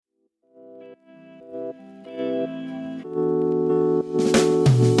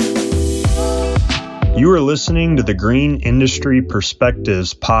You are listening to the Green Industry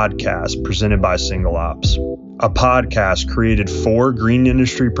Perspectives podcast presented by Single Ops, a podcast created for green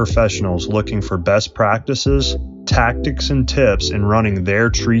industry professionals looking for best practices, tactics, and tips in running their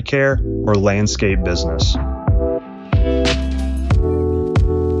tree care or landscape business.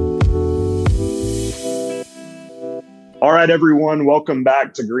 All right, everyone, welcome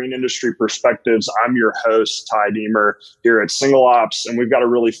back to Green Industry Perspectives. I'm your host, Ty Deemer, here at Single Ops, and we've got a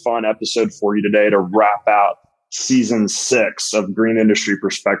really fun episode for you today to wrap out Season 6 of Green Industry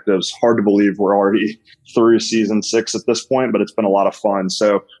Perspectives. Hard to believe we're already through Season 6 at this point, but it's been a lot of fun.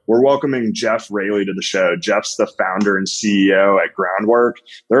 So we're welcoming Jeff Raley to the show. Jeff's the founder and CEO at Groundwork.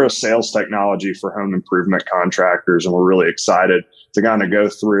 They're a sales technology for home improvement contractors, and we're really excited to kind of go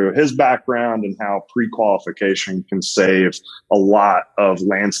through his background and how pre-qualification can save a lot of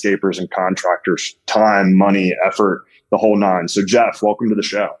landscapers and contractors time, money, effort, the whole nine. So Jeff, welcome to the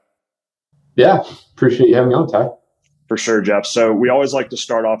show. Yeah, appreciate you having me on, Ty. For sure, Jeff. So we always like to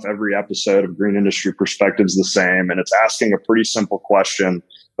start off every episode of Green Industry Perspectives the same, and it's asking a pretty simple question,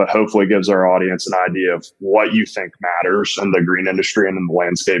 but hopefully gives our audience an idea of what you think matters in the green industry and in the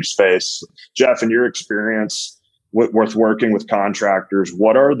landscape space. Jeff, in your experience with working with contractors,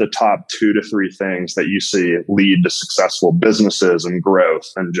 what are the top 2 to 3 things that you see lead to successful businesses and growth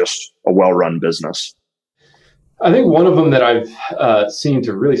and just a well-run business? I think one of them that I've seen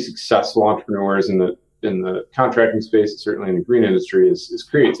to really successful entrepreneurs in the contracting space, and certainly in the green industry, is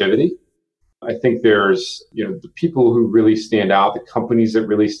creativity. I think there's, the people who really stand out, the companies that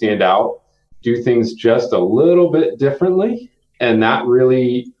really stand out, do things just a little bit differently, and that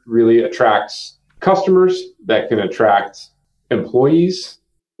really, really attracts customers, that can attract employees.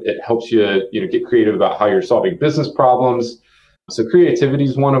 It helps you, get creative about how you're solving business problems. So creativity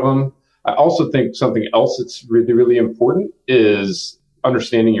is one of them. I also think something else that's really, really important is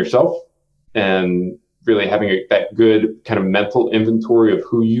understanding yourself and really having that good kind of mental inventory of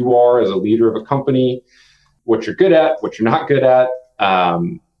who you are as a leader of a company, what you're good at, what you're not good at.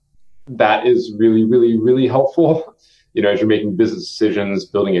 That is really, really, really helpful, as you're making business decisions,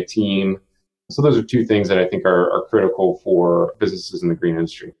 building a team. So those are 2 things that I think are critical for businesses in the green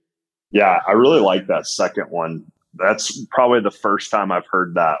industry. Yeah, I really like that second one. That's probably the first time I've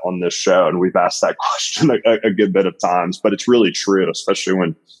heard that on this show. And we've asked that question a good bit of times, but it's really true, especially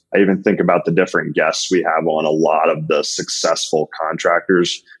when I even think about the different guests we have on. A lot of the successful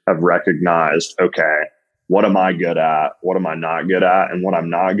contractors have recognized, okay, what am I good at? What am I not good at? And what I'm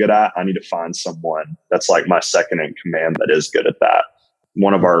not good at, I need to find someone that's like my second in command that is good at that.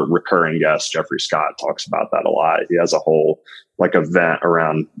 One of our recurring guests, Jeffrey Scott, talks about that a lot. He has a whole event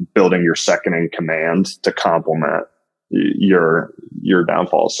around building your second in command to complement your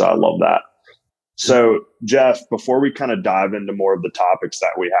downfall. So I love that. So Jeff, before we kind of dive into more of the topics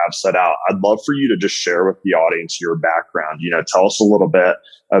that we have set out, I'd love for you to just share with the audience your background. Tell us a little bit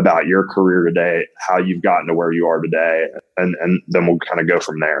about your career today, how you've gotten to where you are today, and then we'll kind of go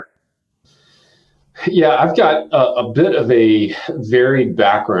from there. Yeah, I've got a bit of a varied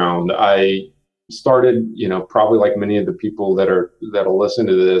background. I started, probably like many of the people that'll listen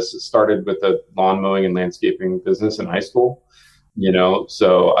to this, it started with a lawn mowing and landscaping business in high school.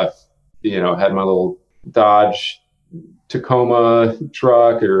 So I've, had my little Dodge Tacoma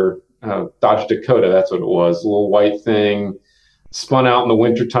truck, or Dodge Dakota, that's what it was, a little white thing. Spun out in the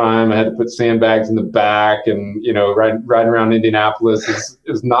wintertime. I had to put sandbags in the back, and, riding around Indianapolis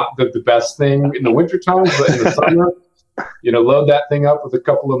is not the best thing in the wintertime, but in the summer, load that thing up with a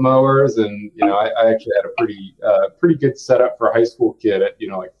couple of mowers. And, I actually had a pretty good setup for a high school kid at,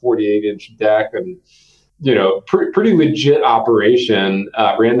 48-inch deck and, pretty legit operation.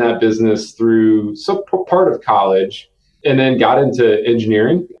 Ran that business through some part of college, and then got into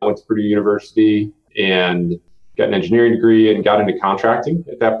engineering. I went to Purdue University and got an engineering degree and got into contracting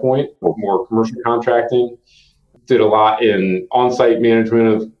at that point, more commercial contracting. Did a lot in on-site management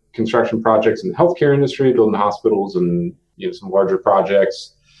of construction projects in the healthcare industry, building hospitals and some larger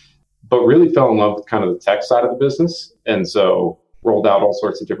projects, but really fell in love with kind of the tech side of the business. And so rolled out all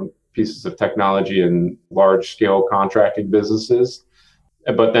sorts of different pieces of technology in large scale contracting businesses.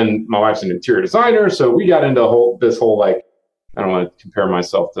 But then my wife's an interior designer, so we got into this whole I don't want to compare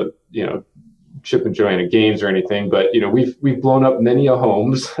myself to, Chip and Joanna Gaines or anything, but we've blown up many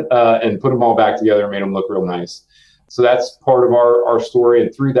homes and put them all back together and made them look real nice. So that's part of our story.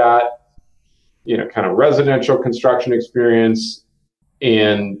 And through that, kind of residential construction experience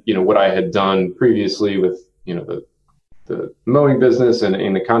and what I had done previously with the mowing business and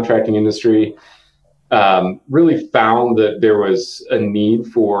in the contracting industry, really found that there was a need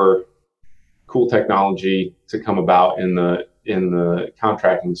for cool technology to come about in the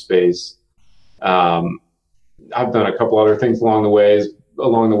contracting space. I've done a couple other things along the way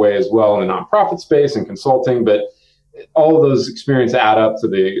as well in the nonprofit space and consulting, but all of those experiences add up to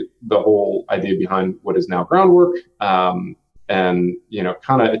the whole idea behind what is now Groundwork. And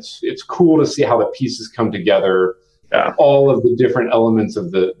kind of it's cool to see how the pieces come together. Yeah. All of the different elements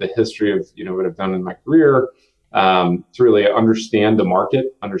of the history of what I've done in my career, to really understand the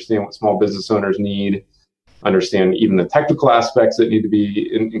market, understand what small business owners need, understand even the technical aspects that need to be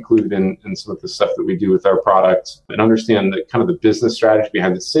included in some of the stuff that we do with our product, and understand the kind of the business strategy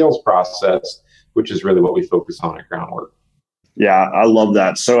behind the sales process, which is really what we focus on at Groundwork. Yeah, I love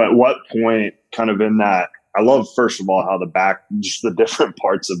that. So at what point kind of in that, I love, first of all, how just the different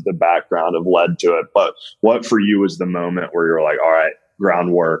parts of the background have led to it. But what for you was the moment where you're like, all right,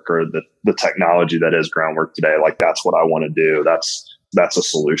 Groundwork, or the technology that is Groundwork today, like that's what I want to do. That's a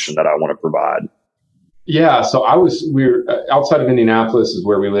solution that I want to provide. Yeah. So we're outside of Indianapolis is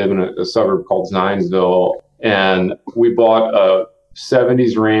where we live, in a suburb called Zionsville. And we bought a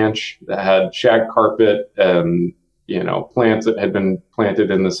 70s ranch that had shag carpet and plants that had been planted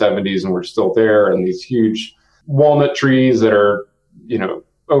in the 70s and were still there, and these huge walnut trees that are,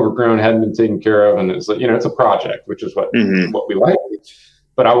 overgrown, hadn't been taken care of. And it's it's a project, which is what we like.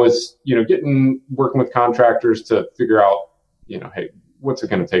 But I was, working with contractors to figure out, hey, what's it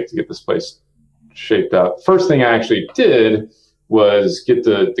going to take to get this place shaped up? First thing I actually did was get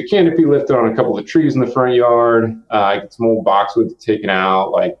the canopy lifted on a couple of the trees in the front yard. I get some old boxwood taken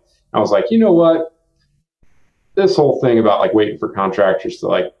out. I was like, you know what? This whole thing about waiting for contractors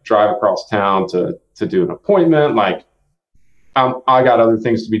to drive across town to do an appointment, I got other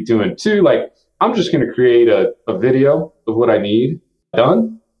things to be doing too. I'm just going to create a video of what I need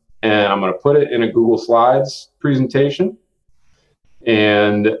done, and I'm going to put it in a Google Slides presentation,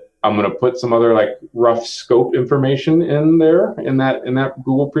 and I'm going to put some other rough scope information in there in that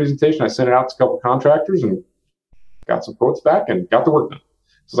Google presentation. I sent it out to a couple of contractors and got some quotes back and got the work done.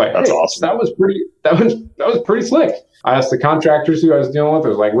 So it's that's awesome. That was pretty slick. I asked the contractors who I was dealing with, I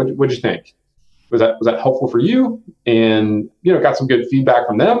was like, what'd you think? Was that helpful for you? And, got some good feedback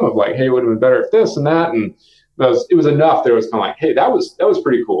from them of hey, it would have been better if this and that. And it was enough. There was kind of hey, that was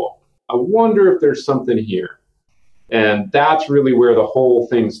pretty cool. I wonder if there's something here. And that's really where the whole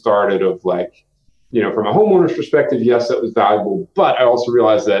thing started of from a homeowner's perspective, yes, that was valuable. But I also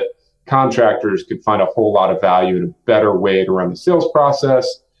realized that contractors could find a whole lot of value in a better way to run the sales process,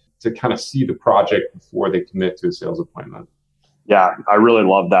 to kind of see the project before they commit to a sales appointment. Yeah, I really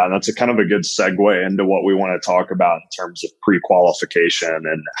love that. And that's a kind of a good segue into what we want to talk about in terms of pre-qualification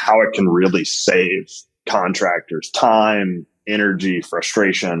and how it can really save contractors time, energy,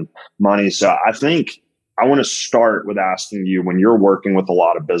 frustration, money. So I think I want to start with asking you, when you're working with a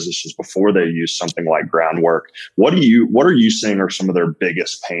lot of businesses before they use something like Groundwork, what are you seeing are some of their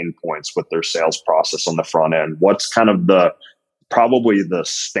biggest pain points with their sales process on the front end? What's kind of probably the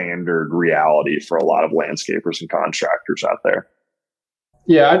standard reality for a lot of landscapers and contractors out there?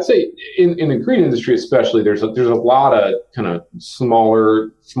 Yeah, I'd say in the green industry especially, there's a lot of kind of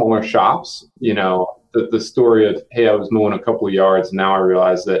smaller shops. The story of, hey, I was mowing a couple of yards, and now I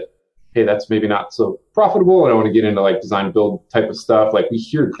realize that, hey, that's maybe not so profitable. I don't want to get into design build type of stuff. We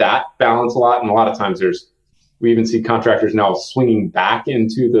hear that balance a lot. And a lot of times we even see contractors now swinging back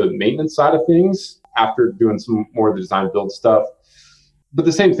into the maintenance side of things after doing some more of the design build stuff. But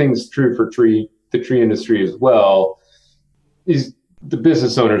the same thing is true for the tree industry as well. The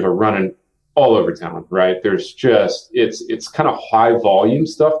business owners are running all over town, right? There's it's kind of high volume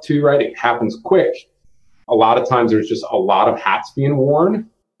stuff too, right? It happens quick. A lot of times there's just a lot of hats being worn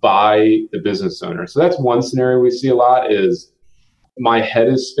by the business owner. So that's one scenario we see a lot, is my head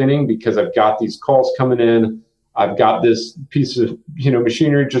is spinning because I've got these calls coming in. I've got this piece of,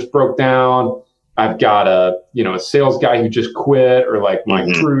 machinery just broke down. I've got a sales guy who just quit, or my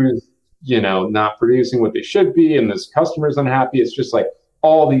crew's, not producing what they should be, and this customer's unhappy. It's just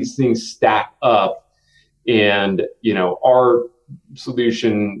all these things stack up, and, our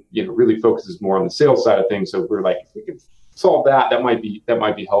solution, really focuses more on the sales side of things. So we're if we could solve that might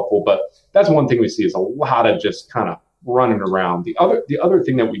be helpful. But that's one thing we see, is a lot of just kind of running around. The other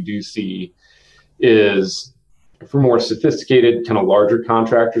thing that we do see is, for more sophisticated, kind of larger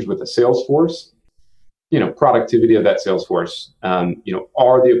contractors with a sales force, productivity of that sales force, are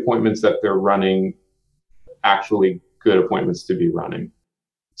the appointments that they're running actually good appointments to be running?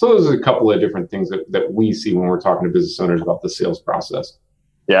 So those are a couple of different things that we see when we're talking to business owners about the sales process.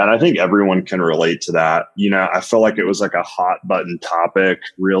 Yeah, and I think everyone can relate to that. I feel like it was a hot button topic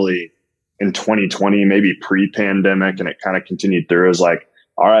really in 2020, maybe pre-pandemic, and it kind of continued through. It was all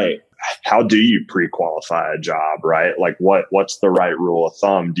right, how do you pre-qualify a job, right? Like what's the right rule of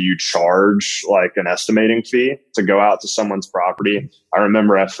thumb? Do you charge like an estimating fee to go out to someone's property? I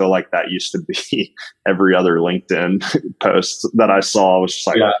remember, I feel like that used to be every other LinkedIn post that I saw was just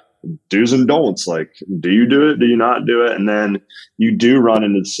like, do's and don'ts. Like, do you do it? Do you not do it? And then you do run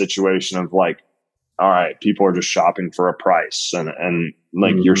into the situation of like, all right, people are just shopping for a price and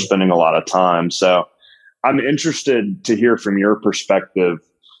like you're spending a lot of time. So I'm interested to hear from your perspective.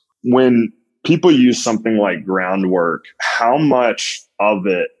 When people use something like Groundwork, how much of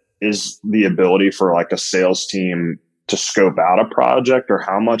it is the ability for like a sales team to scope out a project, or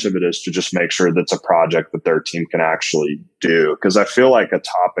how much of it is to just make sure that's a project that their team can actually do? Because I feel like a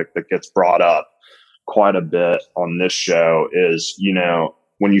topic that gets brought up quite a bit on this show is, you know,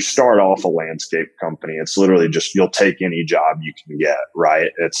 when you start off a landscape company, it's literally just, you'll take any job you can get, right?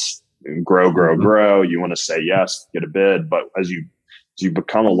 It's grow. You want to say yes, get a bid. But as you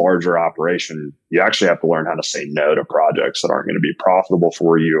become a larger operation, you actually have to learn how to say no to projects that aren't going to be profitable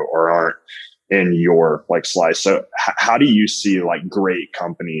for you or aren't in your like slice. So how do you see like great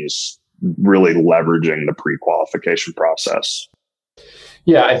companies really leveraging the pre-qualification process?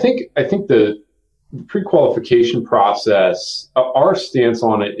 Yeah, I think the pre-qualification process, our stance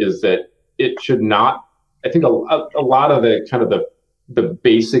on it is that it should not, I think a lot of the kind of the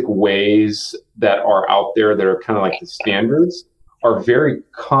basic ways that are out there that are kind of like the standards are very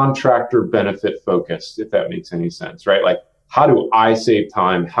contractor benefit focused, if that makes any sense, right? Like, how do I save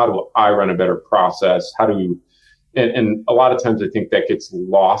time? How do I run a better process? And a lot of times I think that gets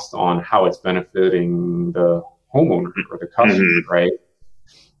lost on how it's benefiting the homeowner or the customer, right?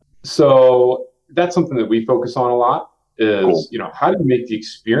 So that's something that we focus on a lot is, you know, how do you make the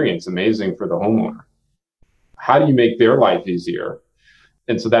experience amazing for the homeowner? How do you make their life easier?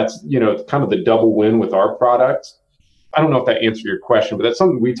 And so that's, you know, kind of the double win with our product. I don't know if that answered your question, but that's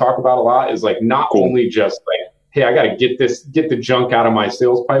something we talk about a lot is like, not only just like, hey, I got to get the junk out of my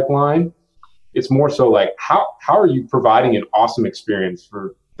sales pipeline. It's more so like, how are you providing an awesome experience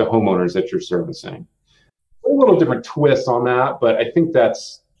for the homeowners that you're servicing? A little different twist on that, but I think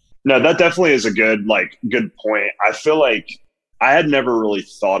no, that definitely is a good point. I feel like I had never really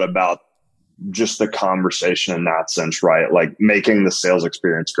thought about just the conversation in that sense, right? Like making the sales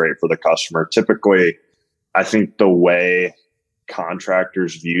experience great for the customer. Typically, I think the way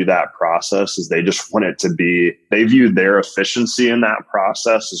contractors view that process is they just want it to be, they view their efficiency in that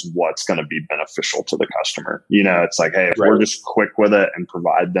process as what's going to be beneficial to the customer. You know, it's like, hey, if we're just quick with it and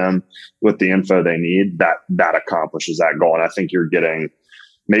provide them with the info they need, that accomplishes that goal. And I think you're getting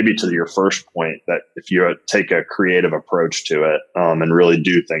maybe to your first point that if you take a creative approach to it and really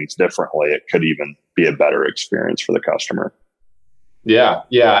do things differently, it could even be a better experience for the customer. Yeah.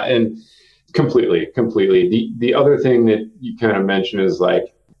 And completely. The other thing that you kind of mentioned is like,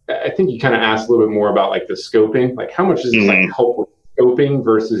 I think you kind of asked a little bit more about like the scoping, like how much does it like help with scoping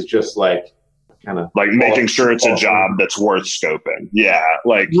versus just like kind of like making sure it's a job that's worth scoping. Yeah.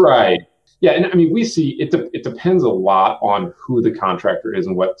 Like, right. Yeah. And I mean, we see it depends a lot on who the contractor is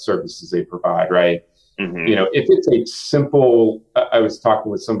and what services they provide. Right. You know, if it's a simple, I was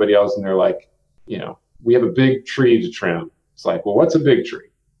talking with somebody else and they're like, you know, we have a big tree to trim. It's like, well, what's a big tree?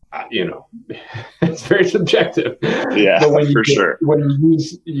 You know, it's very subjective. Yeah, but when sure. When you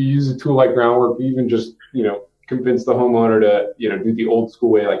use a tool like Groundwork, even just, you know, convince the homeowner to, you know, do the old school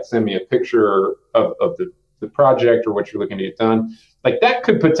way, like send me a picture of the project or what you're looking to get done. Like that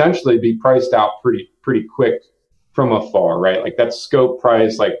could potentially be priced out pretty quick from afar, right? Like that scope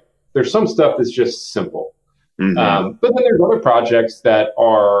price, like there's some stuff that's just simple. But then there's other projects that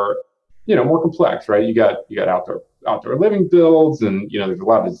are, you know, more complex, right? You got outdoor living builds and, you know, there's a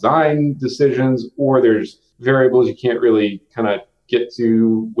lot of design decisions, or there's variables you can't really kind of get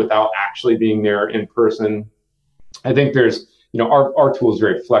to without actually being there in person. I think there's, you know, our tool is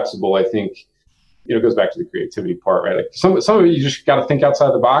very flexible. I think, you know, it goes back to the creativity part, right? Like some of it, you just got to think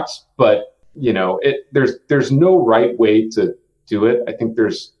outside the box, but you know, there's no right way to do it. I think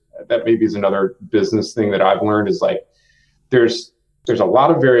that maybe is another business thing that I've learned is like, there's a lot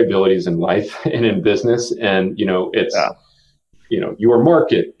of variabilities in life and in business. And, you know, it's, you know, your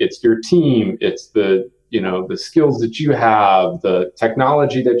market, it's your team, it's the, you know, the skills that you have, the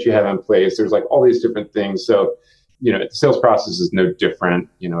technology that you have in place. There's like all these different things. So, you know, the sales process is no different.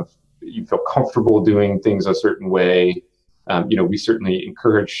 You know, if you feel comfortable doing things a certain way, you know, we certainly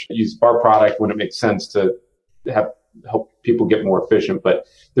encourage use our product when it makes sense to help people get more efficient, but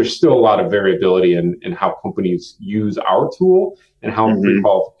there's still a lot of variability in how companies use our tool and how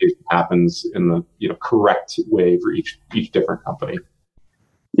pre-qualification happens in the, you know, correct way for each different company.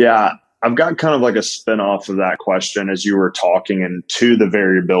 Yeah. I've got kind of like a spin off of that question as you were talking, and to the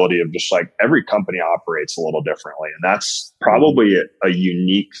variability of just like every company operates a little differently. And that's probably a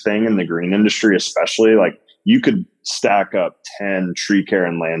unique thing in the green industry, especially like you could stack up 10 tree care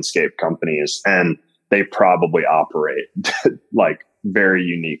and landscape companies and they probably operate like very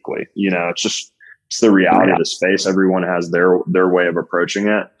uniquely. It's the reality of the space. Everyone has their way of approaching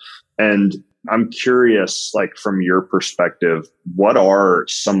it. And I'm curious, like from your perspective, what are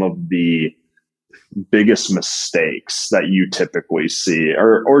some of the biggest mistakes that you typically see,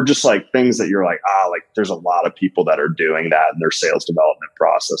 or just like things that you're like, like there's a lot of people that are doing that in their sales development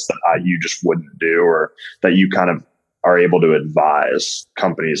process that you just wouldn't do, or that you kind of are able to advise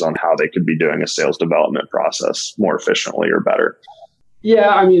companies on how they could be doing a sales development process more efficiently or better? Yeah,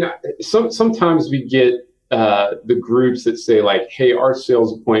 I mean, sometimes we get the groups that say like, hey, our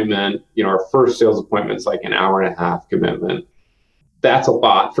sales appointment, our first sales appointment is like an hour and a half commitment. That's a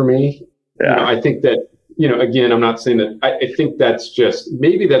lot for me. Yeah. I think that, again, I'm not saying that I think that's just,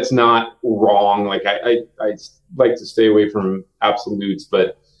 maybe that's not wrong. Like I like to stay away from absolutes,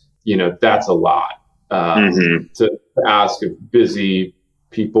 but that's a lot to ask of busy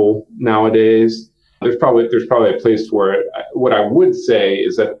people nowadays. There's probably a place for it. What I would say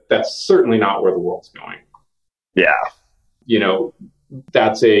is that that's certainly not where the world's going. Yeah.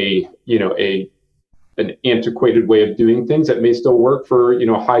 That's an antiquated way of doing things that may still work for,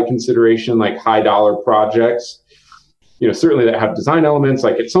 high consideration, like high dollar projects, certainly that have design elements.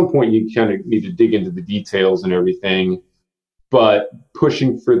 Like at some point you kind of need to dig into the details and everything, but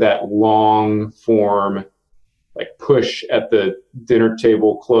pushing for that long form, like push at the dinner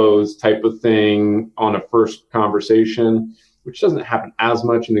table close type of thing on a first conversation, which doesn't happen as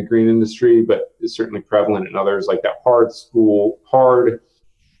much in the green industry, but is certainly prevalent in others, like that hard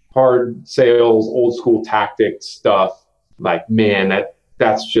sales, old school tactic stuff. Like, man,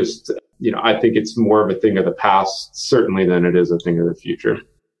 that's just, I think it's more of a thing of the past, certainly, than it is a thing of the future.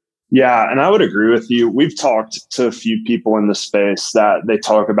 Yeah. And I would agree with you. We've talked to a few people in the space that they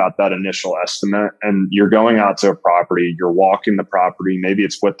talk about that initial estimate, and you're going out to a property, you're walking the property. Maybe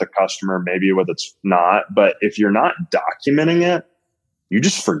it's with the customer, maybe it's not. But if you're not documenting it, you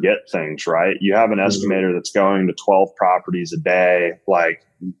just forget things, right? You have an estimator that's going to 12 properties a day. Like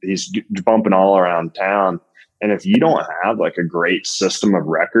he's bumping all around town. And if you don't have like a great system of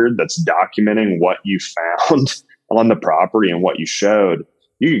record that's documenting what you found on the property and what you showed,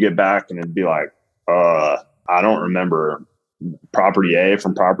 you could get back and it'd be like, I don't remember property A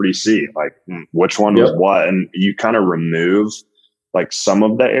from property C. Like which one was what? And you kind of remove like some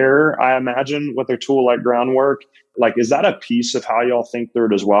of the error, I imagine, with a tool like Groundwork. Like, is that a piece of how y'all think through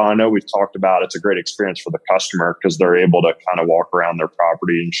it as well? I know we've talked about it's a great experience for the customer because they're able to kind of walk around their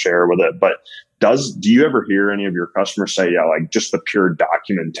property and share with it. But do you ever hear any of your customers say, like just the pure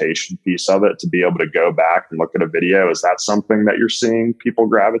documentation piece of it to be able to go back and look at a video? Is that something that you're seeing people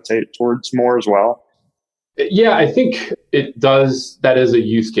gravitate towards more as well? Yeah, I think it does. That is a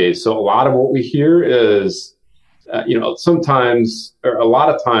use case. So a lot of what we hear is, sometimes, or a lot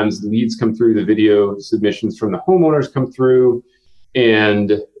of times, leads come through, the video submissions from the homeowners come through, and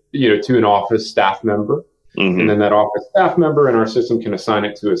to an office staff member, and then that office staff member in our system can assign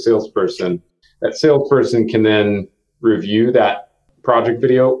it to a salesperson. That salesperson can then review that project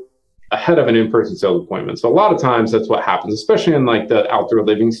video ahead of an in-person sales appointment. So a lot of times that's what happens, especially in like the outdoor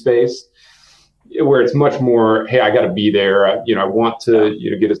living space, where it's much more, hey, I got to be there. I want to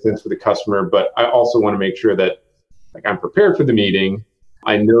get a sense for the customer, but I also want to make sure that like I'm prepared for the meeting.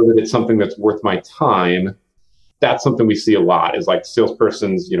 I know that it's something that's worth my time. That's something we see a lot, is like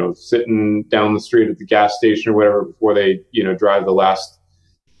salespersons, sitting down the street at the gas station or whatever before they, drive the last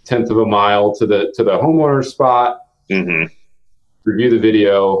 1/10 of a mile to the homeowner spot, review the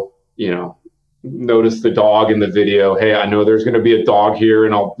video, notice the dog in the video. Hey, I know there's going to be a dog here,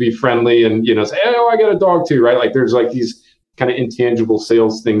 and I'll be friendly and, say, oh, I got a dog too, right? Like there's like these kind of intangible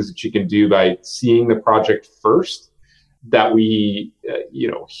sales things that you can do by seeing the project first that we,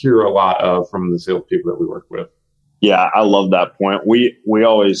 hear a lot of from the salespeople that we work with. Yeah, I love that point. We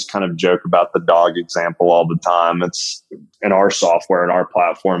always kind of joke about the dog example all the time. It's in our software, in our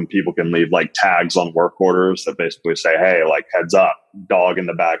platform, people can leave like tags on work orders that basically say, hey, like heads up, dog in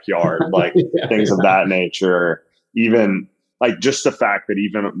the backyard, like things of that nature. Even like just the fact that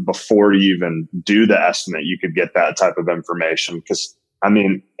even before you even do the estimate, you could get that type of information. Because I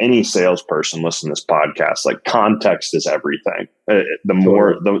mean, any salesperson listening to this podcast, like context is everything. The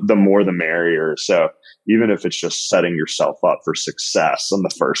more the merrier. So even if it's just setting yourself up for success in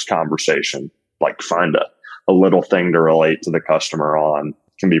the first conversation, like find a little thing to relate to the customer on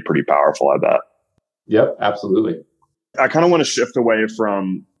can be pretty powerful, I bet. Yep, absolutely. I kind of want to shift away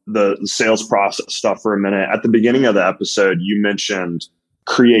from the sales process stuff for a minute. At the beginning of the episode, you mentioned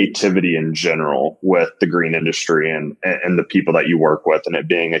creativity in general with the green industry and the people that you work with, and it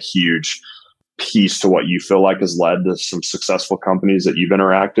being a huge piece to what you feel like has led to some successful companies that you've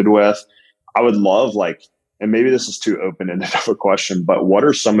interacted with. I would love, like, and maybe this is too open-ended of a question, but what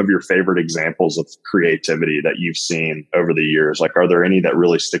are some of your favorite examples of creativity that you've seen over the years? Like, are there any that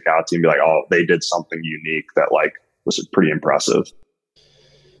really stick out to you and be like, oh, they did something unique that like was pretty impressive?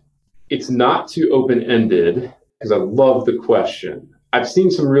 It's not too open-ended because I love the question. I've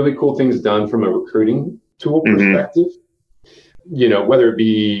seen some really cool things done from a recruiting tool perspective, you know, whether it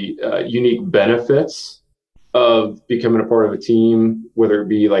be unique benefits of becoming a part of a team, whether it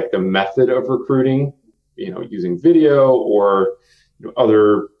be like the method of recruiting, you know, using video or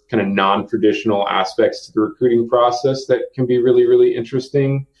other kind of non-traditional aspects to the recruiting process that can be really, really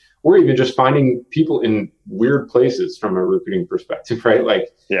interesting, or even just finding people in weird places from a recruiting perspective, right? Like,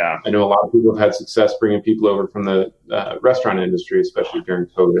 yeah, I know a lot of people have had success bringing people over from the restaurant industry, especially during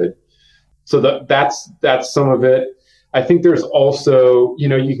COVID. So that's some of it. I think there's also, you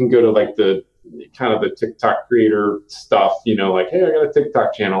know, you can go to like the kind of the TikTok creator stuff, you know, like, hey, I got a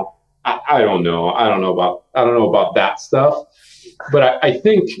TikTok channel. I don't know about that stuff. But I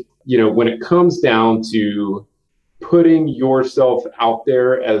think, you know, when it comes down to putting yourself out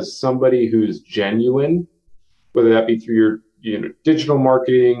there as somebody who's genuine, whether that be through your, you know, digital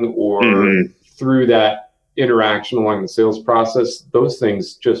marketing or through that interaction along the sales process, those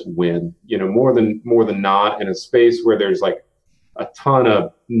things just win, you know, more than not, in a space where there's like a ton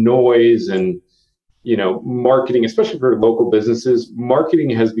of noise and, you know, marketing, especially for local businesses,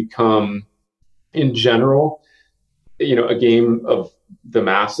 marketing has become, in general, you know, a game of the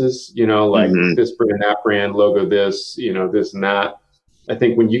masses, you know, like this brand, that brand, logo, this, you know, this and that. I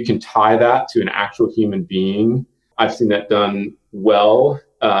think when you can tie that to an actual human being, I've seen that done well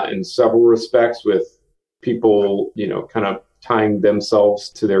in several respects with people, you know, kind of tying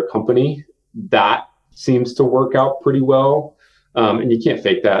themselves to their company. That seems to work out pretty well. And you can't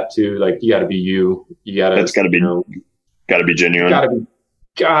fake that too. Like, you got to be you. You got to. It's got to be. You know, got to be genuine.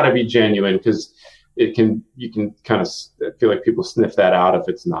 Got to be genuine, because you can kind of feel like people sniff that out if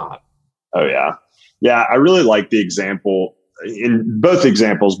it's not. Oh yeah, yeah. I really like the example in both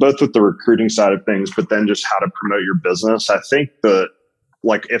examples, both with the recruiting side of things, but then just how to promote your business. I think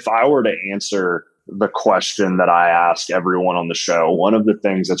like, if I were to answer the question that I ask everyone on the show, one of the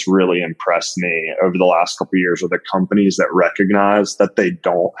things that's really impressed me over the last couple of years are the companies that recognize that they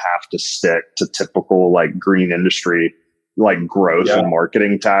don't have to stick to typical like green industry, like growth and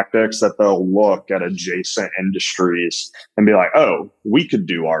marketing tactics, that they'll look at adjacent industries and be like, oh, we could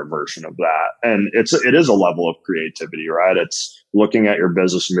do our version of that. And it is a level of creativity, right? It's looking at your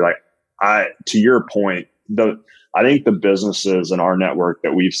business and be like, to your point, I think the businesses in our network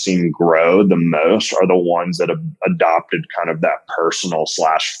that we've seen grow the most are the ones that have adopted kind of that personal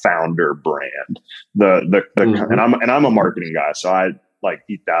 / founder brand. And I'm a marketing guy, so I like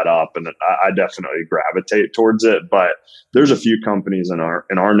eat that up, and I definitely gravitate towards it. But there's a few companies in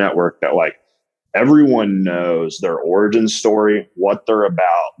our network that like everyone knows their origin story, what they're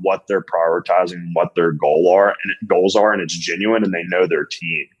about, what they're prioritizing, what their goals are, and it's genuine, and they know their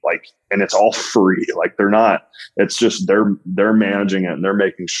team, like, and it's all free. Like, it's just they're managing it, and they're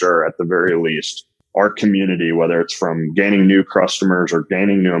making sure at the very least our community, whether it's from gaining new customers or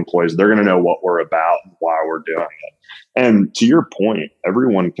gaining new employees, they're going to know what we're about and why we're doing it. And to your point,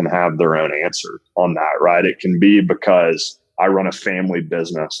 everyone can have their own answer on that, right? It can be because I run a family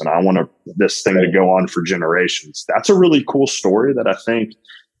business and I want this thing to go on for generations. That's a really cool story that I think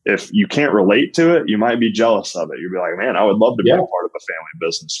if you can't relate to it, you might be jealous of it. You'd be like, man, I would love to be a part of a family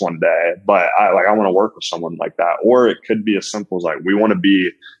business one day, but I want to work with someone like that. Or it could be as simple as like, we want to be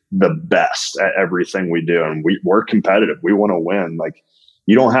the best at everything we do. And we're competitive. We want to win. Like,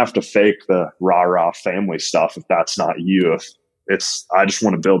 you don't have to fake the rah-rah family stuff if that's not you. I just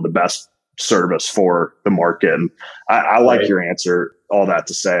want to build the best service for the market. And I like your answer, all that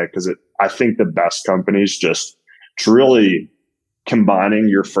to say, because I think the best companies just really combining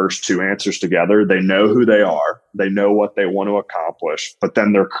your first two answers together. They know who they are, they know what they want to accomplish, but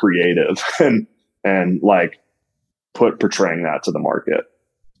then they're creative and like portraying that to the market.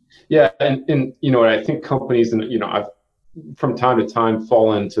 Yeah. And you know, I think companies, and, you know, I've from time to time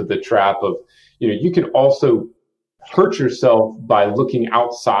fall into the trap of, you know, you can also hurt yourself by looking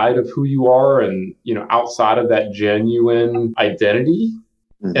outside of who you are and, you know, outside of that genuine identity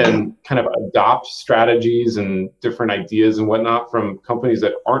and kind of adopt strategies and different ideas and whatnot from companies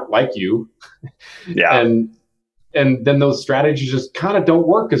that aren't like you. Yeah. And then those strategies just kind of don't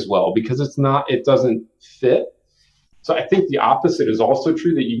work as well because it doesn't fit. So I think the opposite is also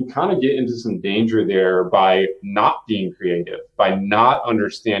true, that you can kind of get into some danger there by not being creative, by not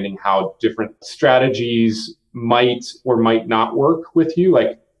understanding how different strategies might or might not work with you,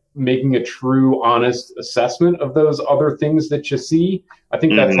 like making a true, honest assessment of those other things that you see. I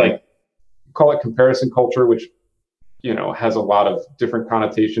think that's like, call it comparison culture, which, you know, has a lot of different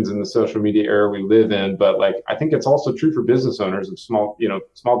connotations in the social media era we live in. But like, I think it's also true for business owners of small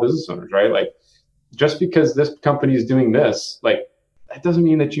business owners, right? Like, just because this company is doing this, like, that doesn't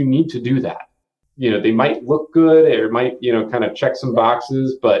mean that you need to do that. You know, they might look good, or might, you know, kind of check some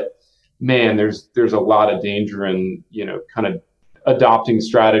boxes, but man, there's a lot of danger in, you know, kind of adopting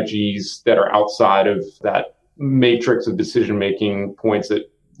strategies that are outside of that matrix of decision-making points that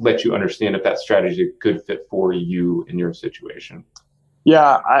let you understand if that strategy is a good fit for you in your situation.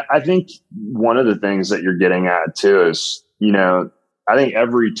 Yeah, I think one of the things that you're getting at too is, you know, I think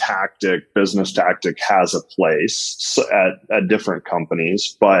every business tactic has a place at different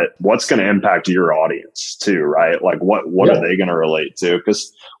companies, but what's going to impact your audience too, right? Like what are they going to relate to?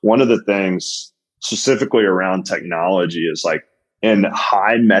 Because one of the things specifically around technology is like in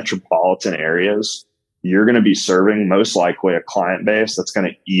high metropolitan areas, you're going to be serving most likely a client base that's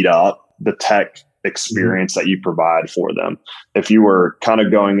going to eat up the tech experience that you provide for them. If you were kind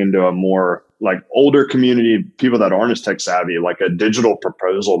of going into a more like older community, people that aren't as tech savvy, like a digital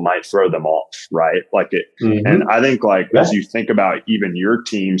proposal might throw them off, right? Like it. And I think like, as you think about even your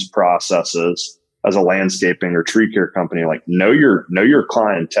team's processes as a landscaping or tree care company, like know your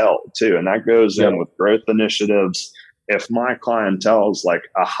clientele too. And that goes in with growth initiatives. If my clientele is like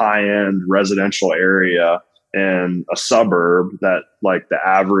a high end residential area in a suburb that like the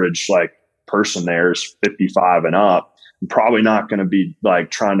average like person there is 55 and up, I'm probably not going to be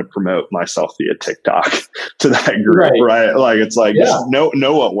like trying to promote myself via TikTok to that group, right? Like it's like just know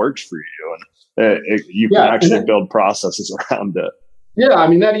what works for you, and you can actually build processes around it. Yeah, I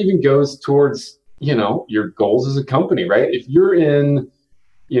mean that even goes towards, you know, your goals as a company, right? If you're in,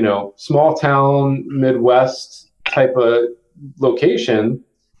 you know, small town Midwest type of location,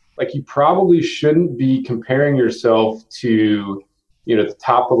 like you probably shouldn't be comparing yourself to, you know, the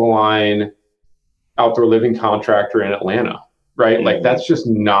top of the line outdoor living contractor in Atlanta, right? Like that's just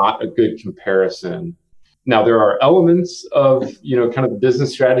not a good comparison. Now there are elements of, you know, kind of the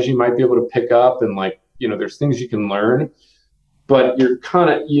business strategy you might be able to pick up, and like, you know, there's things you can learn, but you're kind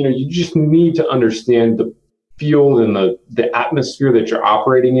of, you know, you just need to understand the field and the atmosphere that you're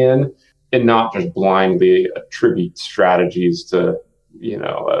operating in, and not just blindly attribute strategies to, you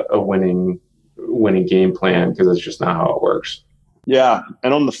know, a winning game plan, because it's just not how it works. Yeah.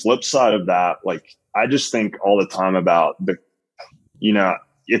 And on the flip side of that, like, I just think all the time about you know,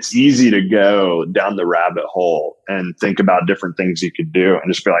 it's easy to go down the rabbit hole and think about different things you could do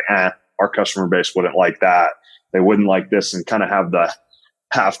and just be like, our customer base wouldn't like that. They wouldn't like this, and kind of have the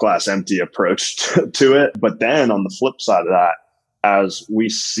half glass empty approach to it. But then on the flip side of that, as we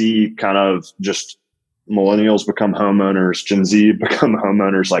see kind of just millennials become homeowners, Gen Z become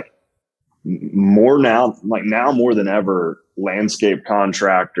homeowners, like now more than ever, landscape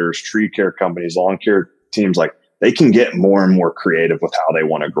contractors, tree care companies, lawn care teams, like they can get more and more creative with how they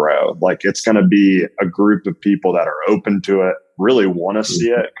want to grow. Like it's going to be a group of people that are open to it, really want to see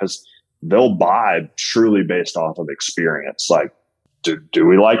it, because they'll buy truly based off of experience. Like, do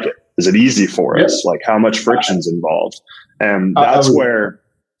we like it? Is it easy for us? Like how much friction's involved? And that's where,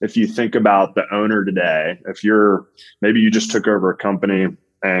 if you think about the owner today, maybe you just took over a company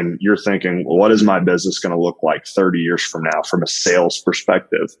and you're thinking, well, what is my business going to look like 30 years from now from a sales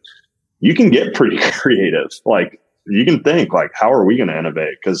perspective? You can get pretty creative. Like you can think like, how are we going to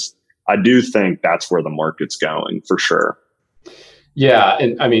innovate? Because I do think that's where the market's going for sure. Yeah.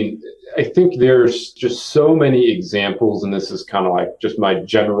 And I mean, I think there's just so many examples, and this is kind of like just my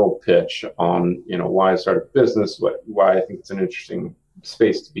general pitch on, you know, why I started a business, why I think it's an interesting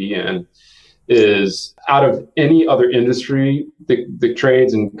space to be in, is out of any other industry, the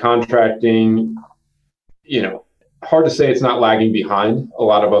trades and contracting, you know, hard to say it's not lagging behind a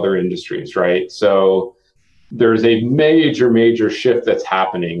lot of other industries, right? So there's a major shift that's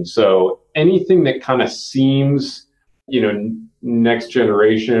happening. So anything that kind of seems, you know, next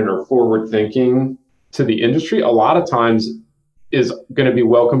generation or forward thinking to the industry, a lot of times is going to be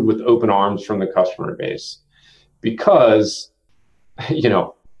welcomed with open arms from the customer base, because, you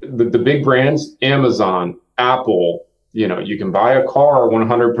know, the big brands, Amazon, Apple, you know, you can buy a car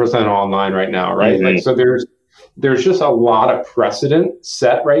 100% online right now, right? Mm-hmm. Like, so there's just a lot of precedent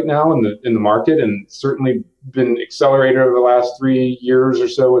set right now in the market, and certainly been accelerated over the last 3 years or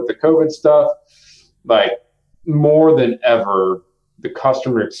so with the COVID stuff. Like more than ever, the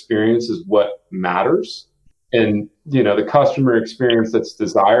customer experience is what matters. And, the customer experience that's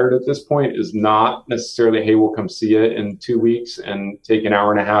desired at this point is not necessarily, hey, we'll come see you in 2 weeks and take an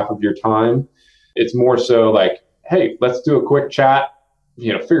hour and a half of your time. It's more so like, hey, let's do a quick chat,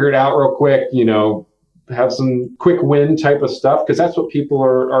 figure it out real quick, have some quick win type of stuff, because that's what people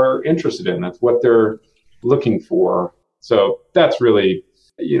are interested in. That's what they're looking for. So that's really,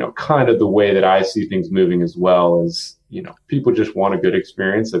 kind of the way that I see things moving as well, is, people just want a good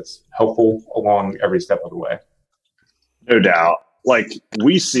experience that's helpful along every step of the way. No doubt. Like,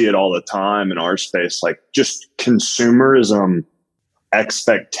 we see it all the time in our space, like just consumerism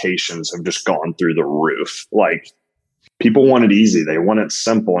expectations have just gone through the roof. Like, people want it easy. They want it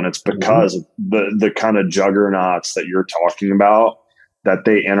simple. And it's because of the kind of juggernauts that you're talking about that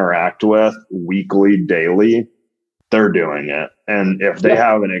they interact with weekly, daily. They're doing it. And if they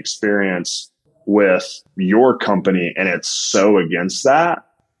have an experience with your company and it's so against that,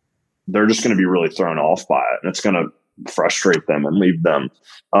 they're just going to be really thrown off by it. And it's going to frustrate them and leave them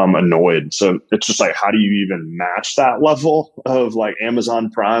annoyed. So it's just like, how do you even match that level of like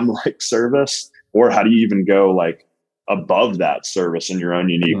Amazon Prime like service? Or how do you even go like above that service in your own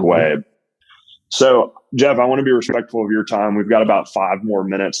unique way? So, Jeff, I want to be respectful of your time. We've got about 5 more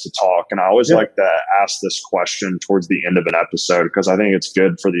minutes to talk. And I always like to ask this question towards the end of an episode, because I think it's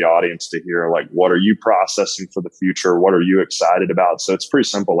good for the audience to hear, like, what are you processing for the future? What are you excited about? So it's pretty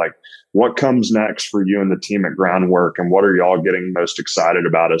simple. Like, what comes next for you and the team at Groundwork? And what are y'all getting most excited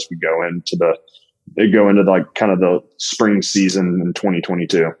about as we go into like kind of the spring season in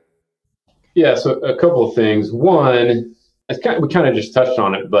 2022? Yeah. So a couple of things. One, we kind of just touched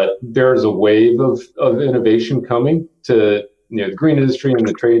on it, but there's a wave of innovation coming to the green industry and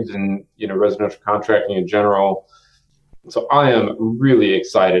the trades and residential contracting in general. So I am really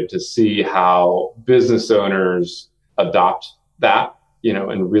excited to see how business owners adopt that,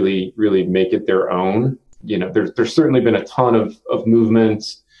 and really, really make it their own. There's certainly been a ton of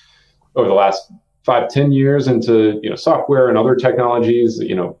movements over the last 5-10 years into software and other technologies,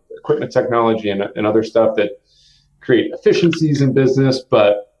 equipment technology and other stuff that create efficiencies in business,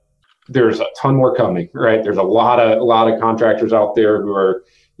 but there's a ton more coming, right? There's a lot of contractors out there who are,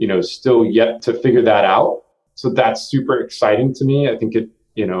 still yet to figure that out. So that's super exciting to me. I think it,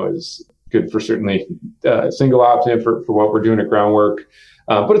 is good for certainly single ops and for what we're doing at Groundwork.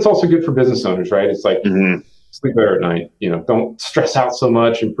 But it's also good for business owners, right? It's like sleep better at night, don't stress out so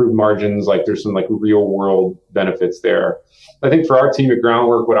much, improve margins. Like, there's some like real world benefits there. I think for our team at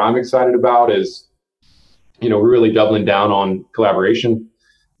Groundwork, what I'm excited about is, we're really doubling down on collaboration.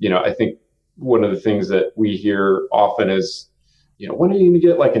 I think one of the things that we hear often is, when are you going to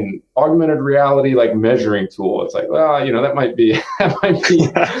get like an augmented reality, like measuring tool? It's like, well, that might be a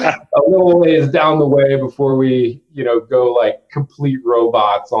little ways down the way before we, go like complete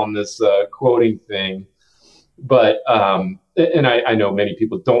robots on this quoting thing. But, and I know many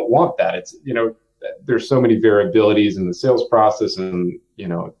people don't want that. It's, there's so many variabilities in the sales process and,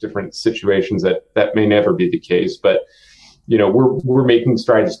 different situations that may never be the case, but, we're making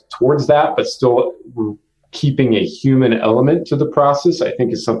strides towards that, but still we're keeping a human element to the process. I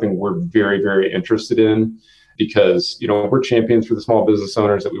think is something we're very, very interested in, because, we're champions for the small business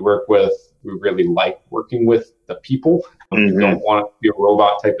owners that we work with. We really like working with the people. We don't want it to be a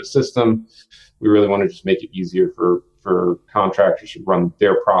robot type of system. We really want to just make it easier for contractors to run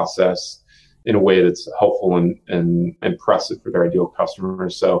their process in a way that's helpful and impressive for their ideal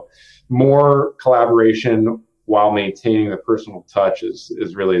customers. So more collaboration while maintaining the personal touch is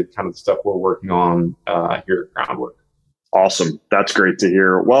really kind of the stuff we're working on here at Groundwork. Awesome. That's great to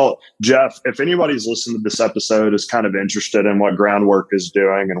hear. Well, Jeff, if anybody's listened to this episode is kind of interested in what Groundwork is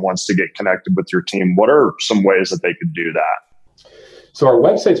doing and wants to get connected with your team, what are some ways that they could do that? So our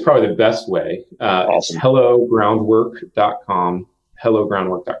website's probably the best way. Awesome. It's hellogroundwork.com,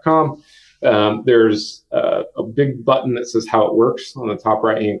 hellogroundwork.com. There's a big button that says how it works on the top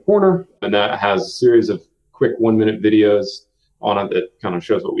right-hand corner, and that has a series of quick 1-minute videos on it that kind of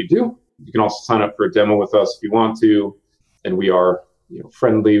shows what we do. You can also sign up for a demo with us if you want to, and we are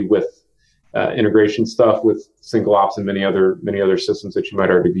friendly with integration stuff with single ops and many other systems that you might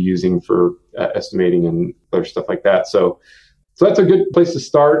already be using for estimating and other stuff like that. So that's a good place to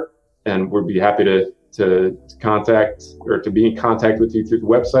start, and we'd be happy to contact or to be in contact with you through the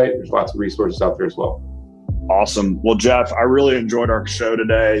website. There's lots of resources out there as well. Awesome. Well, Jeff, I really enjoyed our show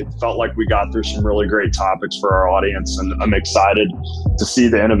today. Felt like we got through some really great topics for our audience, and I'm excited to see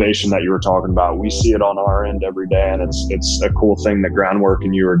the innovation that you were talking about. We see it on our end every day, and it's a cool thing that Groundwork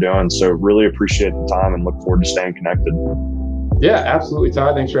and you are doing. So really appreciate the time and look forward to staying connected. Yeah, absolutely,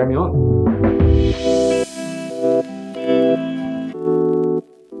 Todd. Thanks for having me on.